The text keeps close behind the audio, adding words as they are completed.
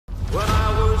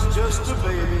just a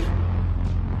baby.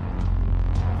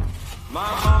 My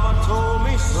mama told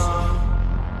me, son,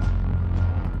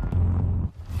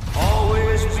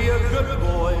 always be a good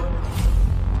boy.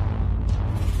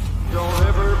 Don't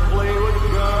ever play with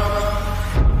guns.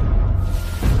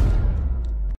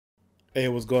 Hey,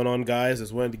 what's going on, guys?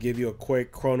 Just wanted to give you a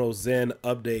quick Cronuszen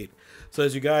update. So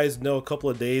as you guys know, a couple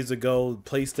of days ago,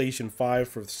 PlayStation 5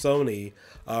 for Sony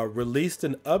released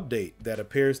an update that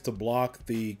appears to block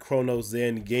the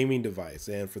Cronuszen gaming device.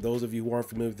 And for those of you who aren't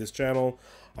familiar with this channel,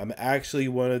 I'm actually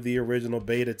one of the original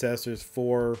beta testers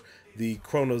for the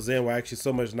Cronuszen. Well, actually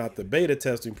so much not the beta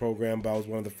testing program, but I was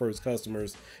one of the first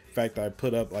customers. In fact, I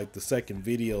put up like the second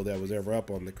video that was ever up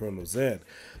on the Cronuszen.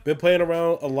 Been playing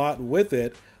around a lot with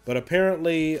it, but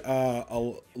apparently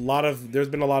there's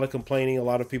been a lot of complaining. A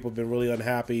lot of people have been really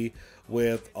unhappy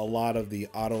with a lot of the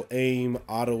auto aim,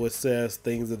 auto assist,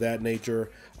 things of that nature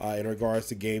in regards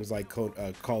to games like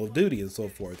Call of Duty and so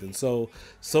forth. And so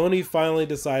Sony finally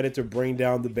decided to bring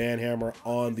down the ban hammer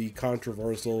on the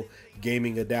controversial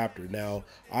gaming adapter. Now,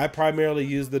 I primarily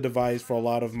use the device for a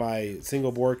lot of my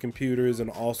single board computers and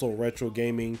also retro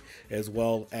gaming, as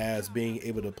well as being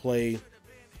able to play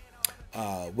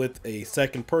with a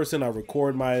second person. I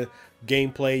record my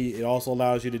gameplay. It also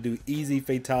allows you to do easy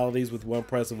fatalities with one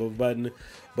press of a button.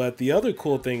 But the other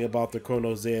cool thing about the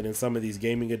Cronuszen and some of these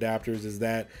gaming adapters is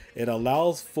that it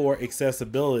allows for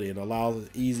accessibility and allows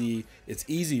it's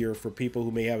easier for people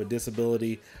who may have a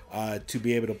disability to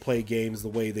be able to play games the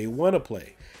way they want to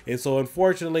play. And so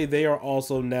unfortunately they are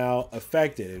also now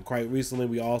affected. And quite recently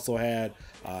we also had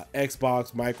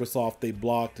Xbox, Microsoft, they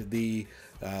blocked the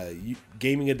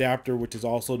gaming adapter, which is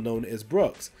also known as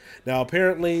Brooks. Now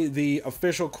apparently the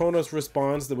official Cronus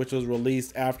response, which was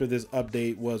released after this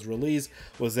update was released,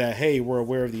 was that, hey, we're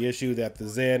aware of the issue that the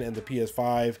Zen and the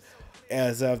PS5,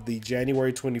 as of the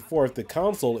January 24th, the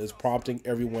console is prompting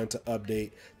everyone to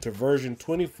update to version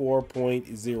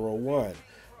 24.01.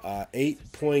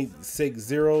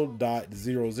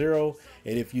 8.60.00,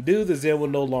 and if you do, the Zen will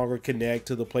no longer connect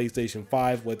to the PlayStation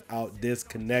 5 without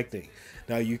disconnecting.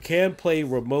 Now you can play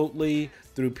remotely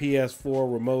through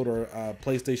PS4 remote or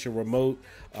PlayStation remote.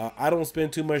 I don't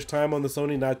spend too much time on the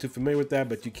Sony, not too familiar with that,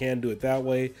 but you can do it that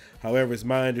way. However, it's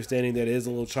my understanding that it is a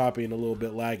little choppy and a little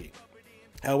bit laggy.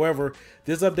 However,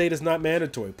 this update is not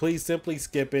mandatory. Please simply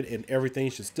skip it and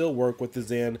everything should still work with the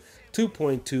Zen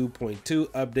 2.2.2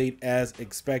 update as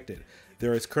expected.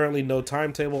 There is currently no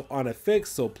timetable on a fix,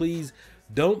 so please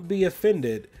don't be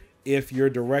offended if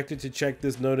you're directed to check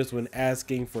this notice when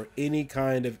asking for any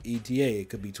kind of ETA. It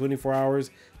could be 24 hours,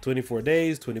 24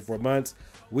 days, 24 months.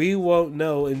 We won't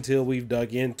know until we've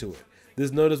dug into it.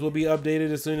 This notice will be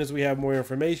updated as soon as we have more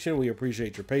information. We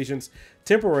appreciate your patience.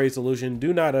 Temporary solution: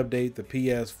 do not update the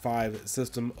PS5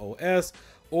 system OS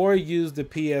or use the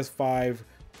PS5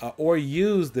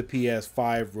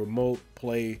 remote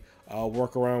play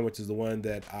workaround, which is the one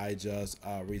that I just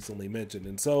recently mentioned.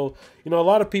 And so, you know, a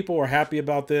lot of people were happy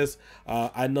about this.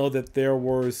 I know that there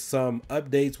were some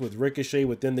updates with Ricochet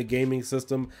within the gaming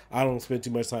system. I don't spend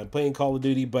too much time playing Call of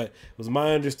Duty, but it was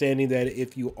my understanding that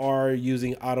if you are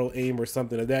using auto aim or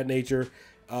something of that nature,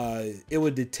 it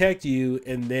would detect you,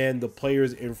 and then the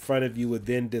players in front of you would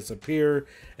then disappear,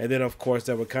 and then of course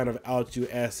that would kind of out you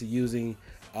as to using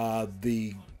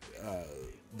the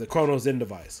Cronuszen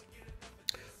device.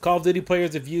 Call of Duty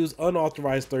players have used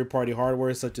unauthorized third-party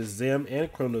hardware such as Zim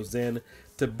and Cronuszen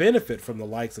to benefit from the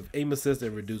likes of aim assist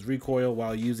and reduced recoil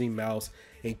while using mouse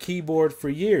and keyboard for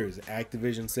years.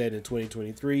 Activision said in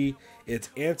 2023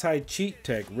 its anti-cheat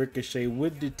tech Ricochet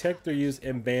would detect their use,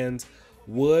 and bans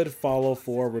would follow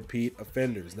for repeat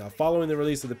offenders. Now, following the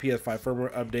release of the PS5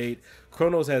 firmware update,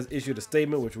 Cronus has issued a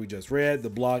statement, which we just read. The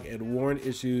blog and warned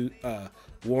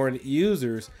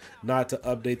users not to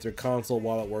update their console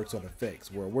while it works on a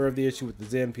fix. We're aware of the issue with the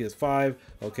Zen PS5.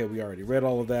 Okay, we already read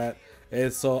all of that.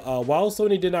 And so while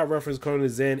Sony did not reference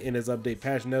Cronuszen in his update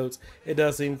patch notes, it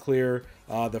does seem clear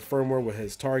the firmware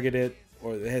has targeted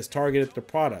the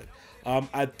product.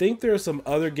 I think there are some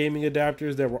other gaming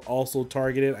adapters that were also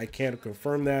targeted. I can't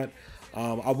confirm that.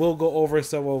 I will go over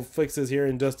several fixes here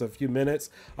in just a few minutes.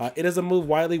 It is a move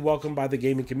widely welcomed by the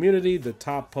gaming community. The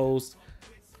top post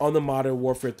on the Modern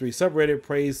Warfare 3 subreddit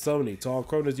praised Sony. To all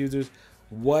Cronus users,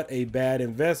 what a bad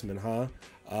investment, huh?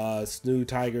 Snoo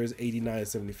Tigers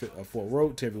 8974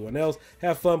 wrote. To everyone else,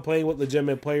 have fun playing with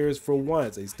legitimate players for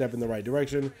once. A step in the right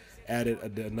direction,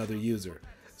 added another user.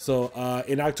 So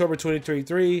in October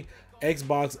 2023,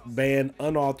 Xbox banned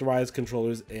unauthorized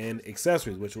controllers and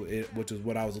accessories, which is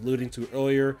what I was alluding to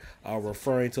earlier,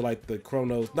 referring to like the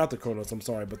Cronus, not the Cronus, I'm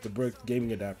sorry, but the Brooks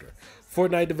gaming adapter.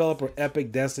 Fortnite developer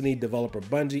Epic, Destiny developer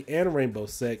Bungie, and Rainbow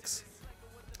Six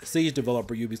Siege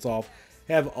developer Ubisoft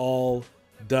have all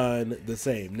done the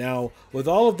same. Now, with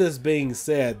all of this being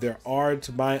said, there are,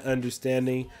 to my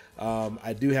understanding,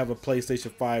 I do have a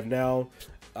PlayStation 5 now.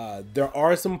 There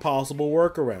are some possible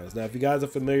workarounds. Now, if you guys are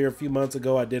familiar, a few months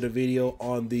ago I did a video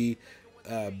on the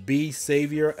B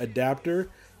Savior adapter,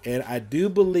 and I do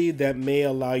believe that may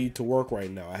allow you to work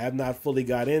right now. I have not fully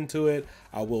got into it.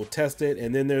 I will test it.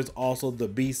 And then there's also the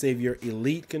B Savior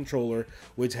Elite controller,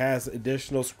 which has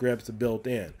additional scripts built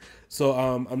in. So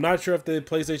I'm not sure if the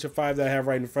PlayStation 5 that I have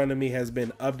right in front of me has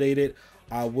been updated.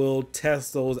 I will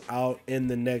test those out in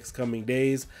the next coming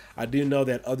days. I do know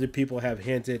that other people have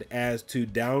hinted as to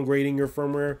downgrading your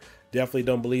firmware. Definitely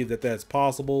don't believe that that's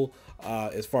possible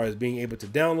as far as being able to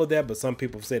download that, but some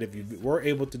people have said if you were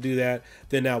able to do that,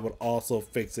 then that would also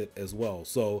fix it as well.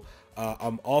 So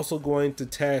I'm also going to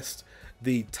test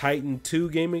the Titan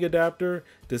 2 gaming adapter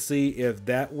to see if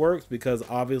that works, because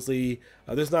obviously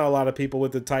there's not a lot of people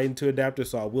with the Titan 2 adapter,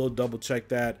 so I will double check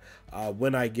that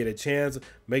when I get a chance.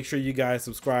 Make sure you guys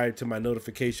subscribe to my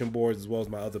notification boards as well as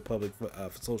my other public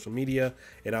social media,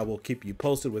 and I will keep you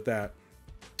posted with that.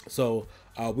 So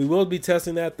we will be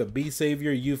testing that, the B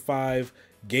Savior U5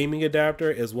 gaming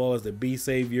adapter, as well as the B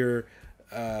Savior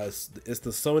it's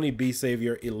the Sony B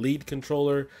Savior Elite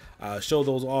controller. Show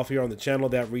those off here on the channel.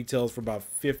 That retails for about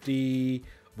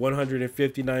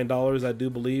 $159, I do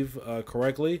believe,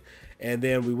 correctly. And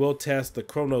then we will test the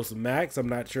Cronuszen Max. I'm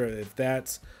not sure if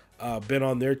that's been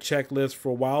on their checklist for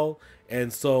a while.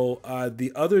 And so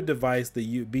the other device,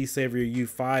 the B Savior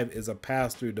U5, is a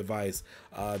pass-through device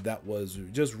that was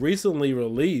just recently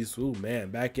released. Ooh, man,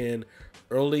 back in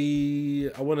early,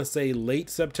 I want to say late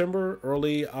September,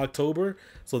 early October.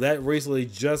 So that recently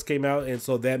just came out, and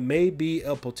so that may be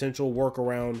a potential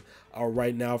workaround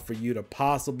right now for you to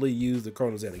possibly use the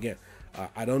Cronuszen. Again,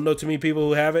 I don't know too many people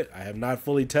who have it. I have not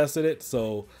fully tested it,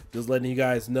 so just letting you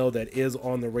guys know that is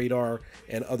on the radar,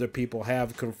 and other people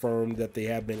have confirmed that they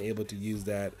have been able to use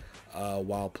that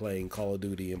while playing Call of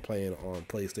Duty and playing on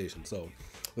PlayStation. So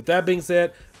with that being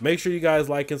said, make sure you guys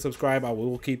like and subscribe. I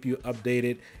will keep you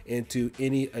updated into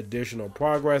any additional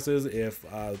progresses. If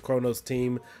Chronos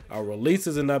team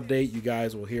releases an update, you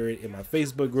guys will hear it in my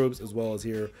Facebook groups as well as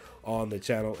here on the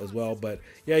channel as well. But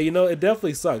yeah, you know, it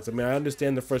definitely sucks. I mean, I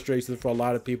understand the frustration for a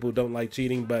lot of people who don't like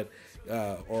cheating, but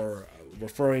or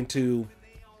referring to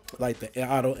like the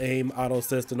auto aim, auto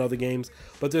assist, and other games.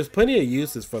 But there's plenty of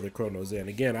uses for the Cronuszen.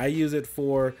 Again, I use it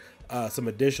for some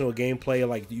additional gameplay,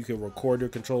 like you can record your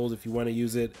controls if you want to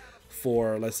use it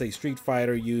for, let's say, Street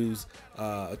Fighter. Use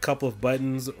a couple of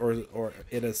buttons or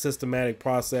in a systematic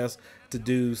process to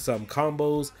do some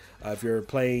combos. If you're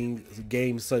playing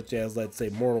games such as, let's say,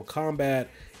 Mortal Kombat,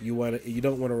 you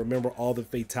don't want to remember all the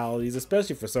fatalities,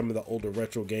 especially for some of the older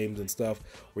retro games and stuff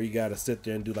where you got to sit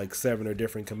there and do like 7 or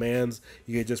different commands.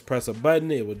 You can just press a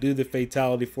button, it will do the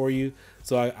fatality for you.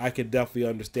 So I could definitely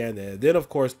understand that. And then of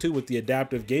course too, with the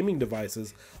adaptive gaming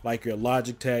devices like your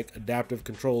Logitech adaptive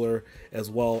controller,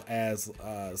 as well as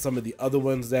some of the other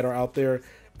ones that are out there,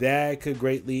 that could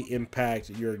greatly impact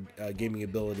your gaming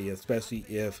ability, especially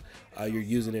if you're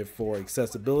using it for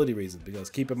accessibility reasons.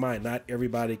 Because keep in mind, not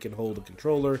everybody can hold a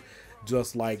controller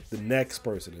just like the next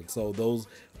person. And so those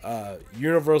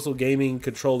universal gaming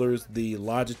controllers, the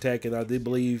Logitech, and I do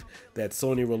believe that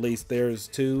Sony released theirs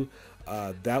too,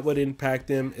 that would impact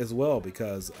them as well,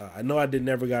 because I know I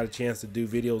never got a chance to do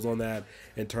videos on that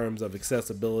in terms of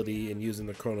accessibility and using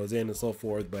the Cronuszen and so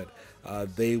forth, but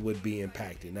they would be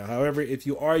impacted. Now, however, if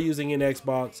you are using an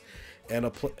Xbox and a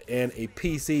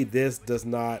PC, this does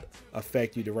not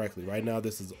affect you directly. Right now,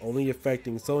 this is only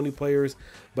affecting Sony players.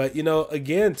 But, you know,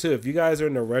 again, too, if you guys are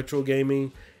into retro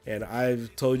gaming, and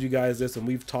I've told you guys this and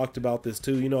we've talked about this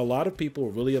too, you know, a lot of people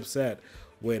were really upset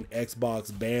when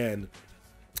Xbox banned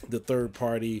the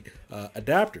third-party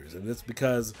adapters, and it's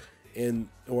because then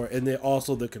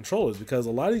also the controllers, because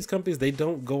a lot of these companies, they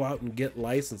don't go out and get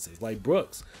licenses like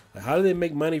Brooks. Like, how do they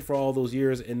make money for all those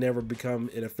years and never become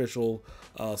an official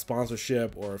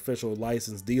sponsorship or official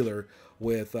licensed dealer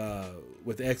with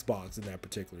Xbox in that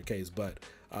particular case? But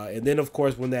and then of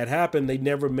course when that happened, they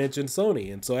never mentioned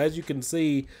Sony. And so as you can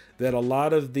see, that a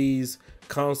lot of these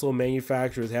console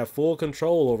manufacturers have full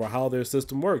control over how their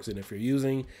system works. And if you're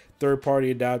using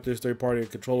third-party adapters, third-party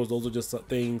controllers, those are just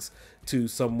things to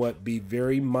somewhat be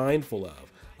very mindful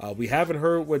of. We haven't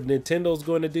heard what Nintendo's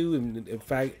going to do. In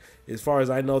fact, as far as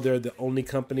I know, they're the only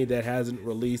company that hasn't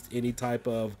released any type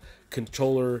of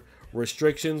controller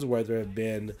restrictions, whether it have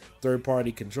been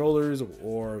third-party controllers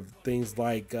or things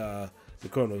like the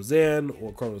Cronuszen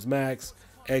or Cronus Max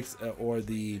X or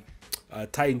the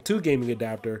Titan 2 gaming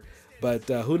adapter. But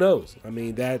who knows? I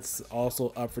mean, that's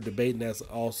also up for debate, and that's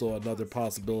also another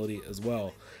possibility as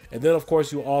well. And then, of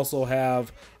course, you also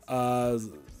have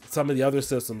some of the other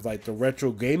systems like the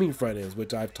retro gaming front ends,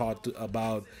 which I've talked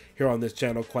about here on this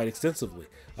channel quite extensively.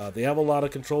 They have a lot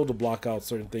of control to block out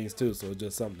certain things too, so it's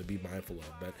just something to be mindful of.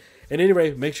 But at any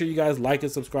rate, make sure you guys like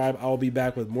and subscribe. I will be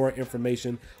back with more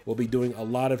information. We'll be doing a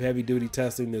lot of heavy duty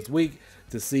testing this week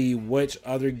to see which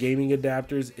other gaming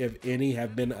adapters, if any,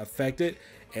 have been affected.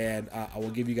 And I will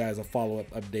give you guys a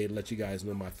follow-up update and let you guys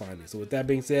know my findings. So with that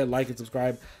being said, like and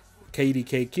subscribe.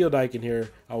 KDK kiodiekin here.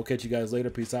 I will catch you guys later.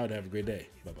 Peace out and have a great day.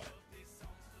 Bye-bye.